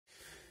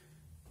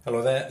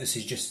Hello there, this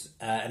is just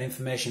an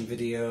information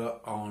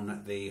video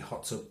on the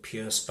Hot Tub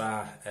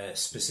PureSpa,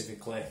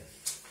 specifically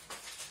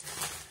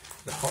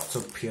the Hot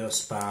Tub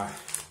PureSpa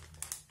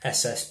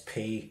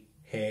SSP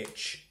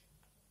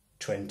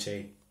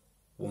H20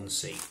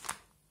 1C.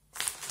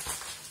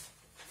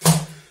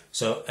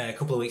 So a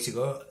couple of weeks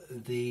ago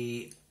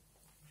the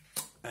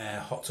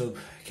hot tub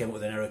came up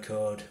with an error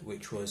code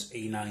which was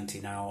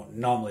E90. Now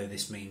normally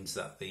this means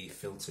that the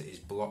filter is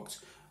blocked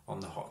on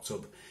the hot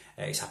tub.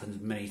 It's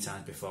happened many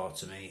times before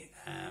to me,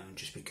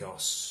 just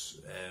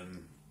because,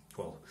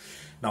 well,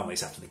 normally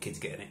it's after the kids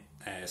getting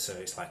it, so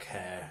it's like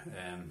hair,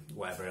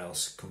 whatever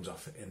else comes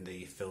off in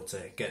the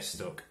filter, gets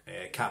stuck,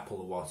 can't pull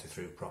the water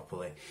through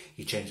properly,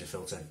 you change the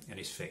filter and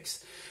it's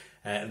fixed.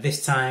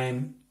 This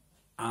time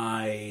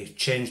I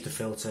changed the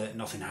filter,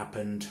 nothing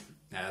happened.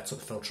 I took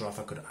the filter off,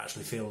 I could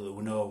actually feel there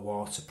were no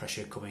water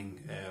pressure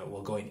coming,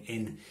 going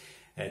in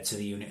to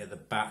the unit at the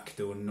back.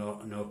 There were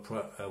no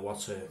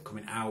water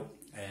coming out,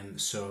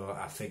 so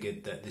I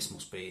figured that this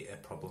must be a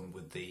problem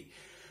with the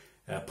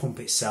pump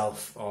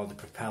itself or the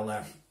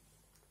propeller.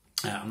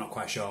 I'm not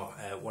quite sure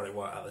what it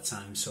was at the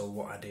time, so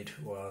what I did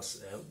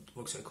was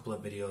looked at a couple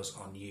of videos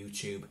on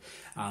YouTube,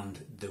 and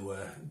there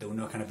were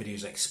no kind of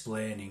videos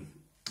explaining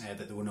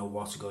that there were no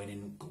water going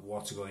in,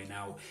 water going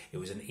out. It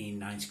was an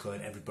E90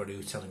 code. Everybody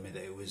was telling me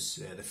that it was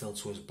the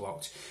filter was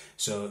blocked.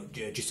 So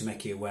just to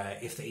make you aware,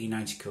 if the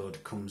E90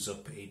 code comes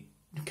up, it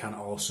can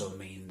also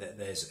mean that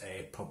there's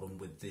a problem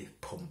with the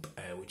pump,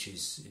 which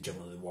is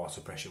generally the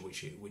water pressure,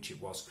 which it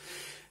was.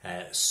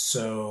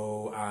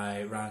 So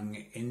I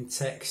rang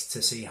Intex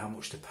to see how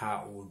much the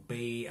part would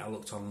be. I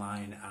looked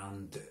online,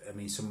 and I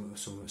mean some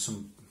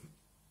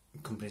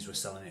companies were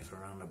selling it for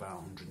around about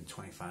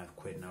 125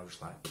 quid, and I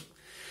was like,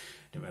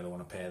 didn't really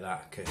want to pay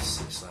that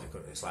because it's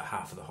like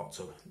half of the hot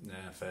tub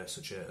for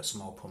such a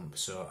small pump.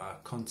 So I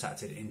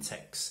contacted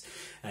Intex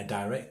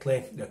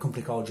directly. A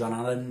company called John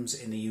Adams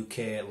in the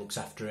UK looks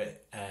after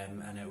it,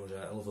 and it was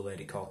a lovely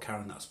lady called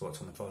Karen that I spoke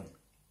to on the phone.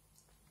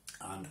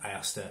 And I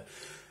asked her,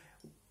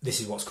 this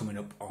is what's coming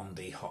up on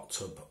the hot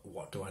tub,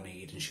 what do I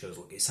need? And she goes,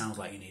 look, it sounds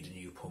like you need a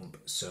new pump,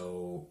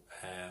 so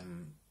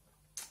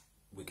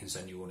we can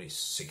send you one,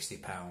 it's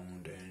 £60.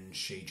 And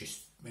she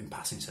just in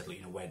passing said,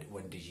 you know,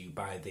 when did you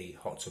buy the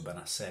hot tub? And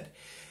I said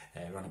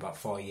around about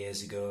 4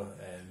 years ago.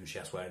 She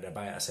asked, where did I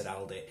buy it? I said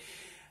Aldi.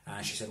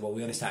 And she said, well,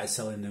 we only started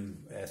selling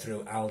them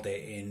through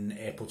Aldi in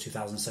April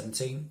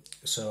 2017.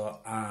 So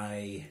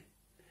I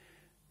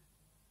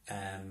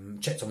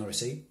checked on the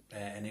receipt,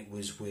 and it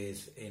was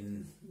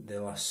within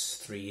the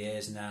last 3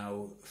 years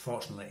now.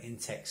 Fortunately,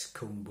 Intex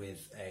come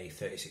with a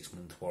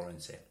 36-month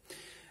warranty,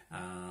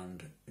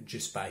 and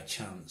just by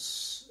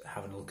chance,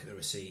 having a look at the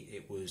receipt,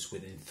 it was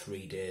within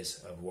 3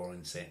 days of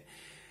warranty,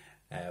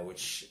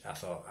 which I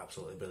thought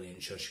absolutely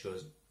brilliant. So she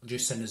goes,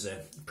 just send us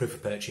a proof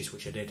of purchase,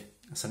 which I did.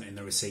 I sent it in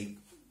the receipt,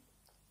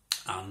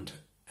 and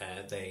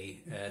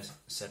they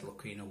said,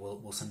 look, you know,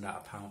 we'll send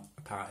out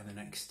a part in the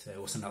next,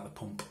 we'll send out the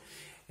pump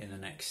in the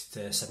next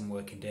 7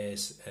 working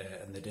days,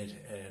 and they did.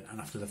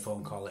 And after the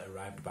phone call, it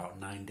arrived about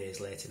 9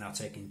 days later. Now,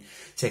 taking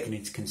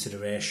into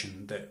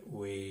consideration that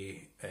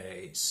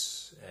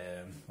it's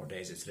what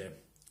day is it today?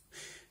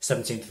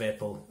 17th of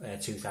April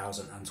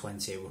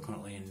 2020. We're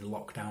currently in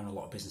lockdown. A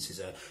lot of businesses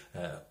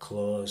are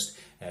closed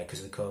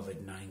because of the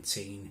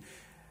COVID-19.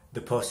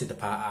 They posted the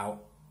part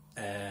out,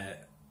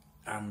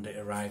 and it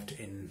arrived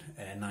in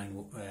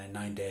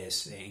 9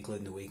 days,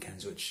 including the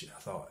weekends, which I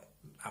thought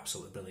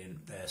absolutely brilliant.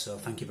 So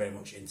thank you very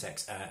much,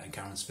 Intex, and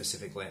Karen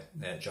specifically,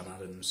 John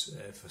Adams,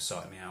 for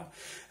sorting me out.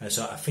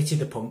 So I fitted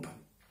the pump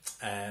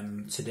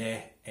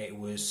today. It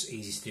was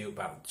easy to do,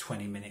 about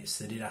 20 minutes.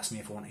 They did ask me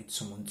if I wanted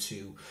someone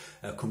to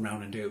come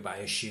round and do it, but I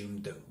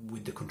assumed that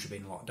with the country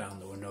being locked down,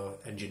 there were no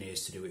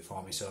engineers to do it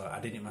for me, so I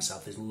did it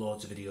myself. There's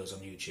loads of videos on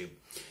YouTube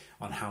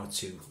on how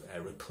to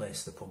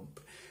replace the pump.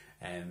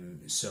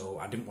 So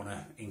I didn't want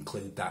to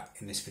include that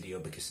in this video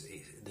because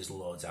there's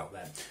loads out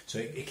there. So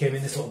it came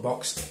in this little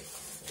box,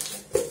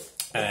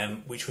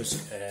 which was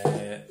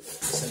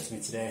sent to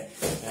me today.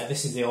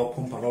 This is the old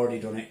pump, I've already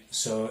done it.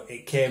 So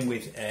it came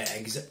with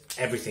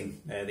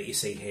everything that you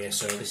see here.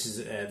 So this is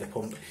the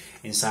pump.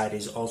 Inside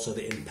is also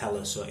the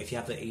impeller. So if you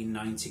have the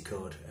E90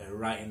 code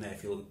right in there,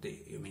 if you look,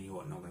 I mean,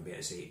 you're not going to be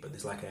able to see it, but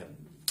there's like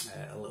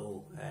a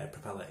little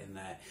propeller in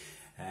there.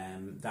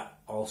 That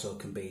also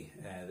can be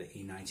the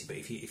E90, but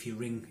if you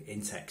ring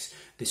Intex,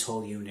 this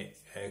whole unit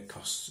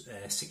costs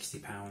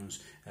 £60,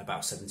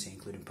 about 70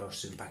 including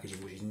postage and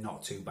packaging, which is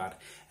not too bad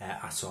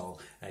at all.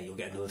 You'll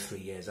get another 3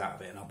 years out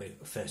of it, and I'll be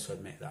first to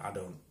admit that I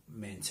don't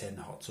maintain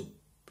the hot tub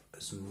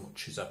as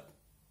much as I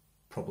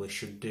probably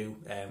should do.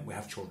 We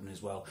have children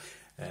as well,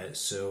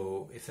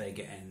 so if they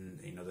get in,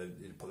 you know, they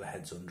put their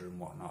heads under and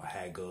whatnot,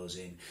 hair goes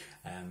in,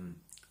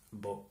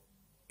 but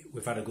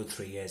we've had a good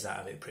 3 years out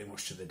of it, pretty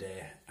much to the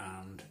day,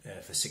 and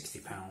for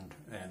 £60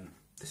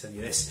 they send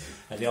you this.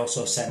 They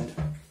also send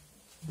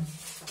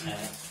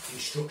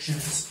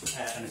instructions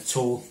and a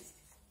tool,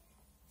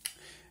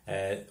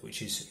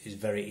 which is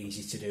very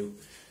easy to do.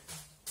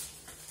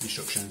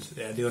 instructions.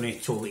 The only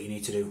tool that you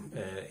need to do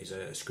is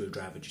a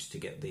screwdriver just to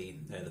get the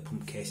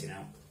pump casing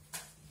out.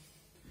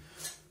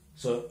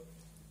 So,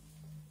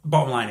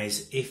 bottom line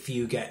is, if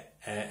you get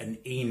an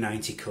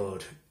E90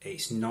 code,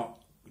 it's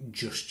not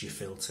just your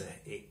filter,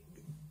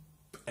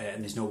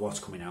 and there's no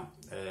water coming out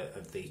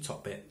of the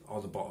top bit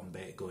or the bottom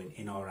bit going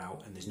in or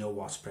out, and there's no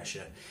water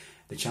pressure,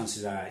 the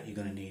chances are you're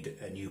going to need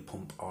a new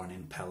pump or an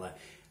impeller.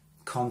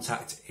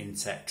 Contact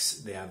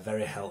Intex, they are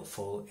very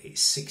helpful.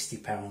 It's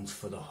 £60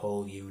 for the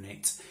whole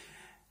unit,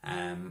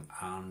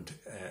 and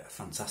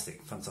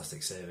fantastic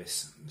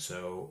service.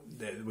 So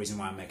the reason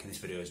why I'm making this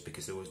video is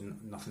because there was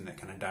nothing that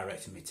kind of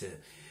directed me to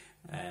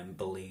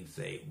believe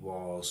that it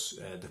was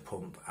the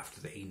pump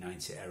after the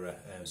E90 error.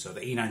 So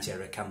the E90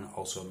 error can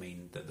also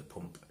mean that the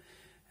pump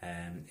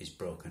is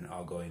broken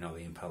or going, or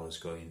the impeller's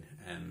going.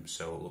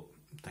 So look,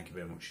 thank you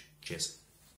very much. Cheers.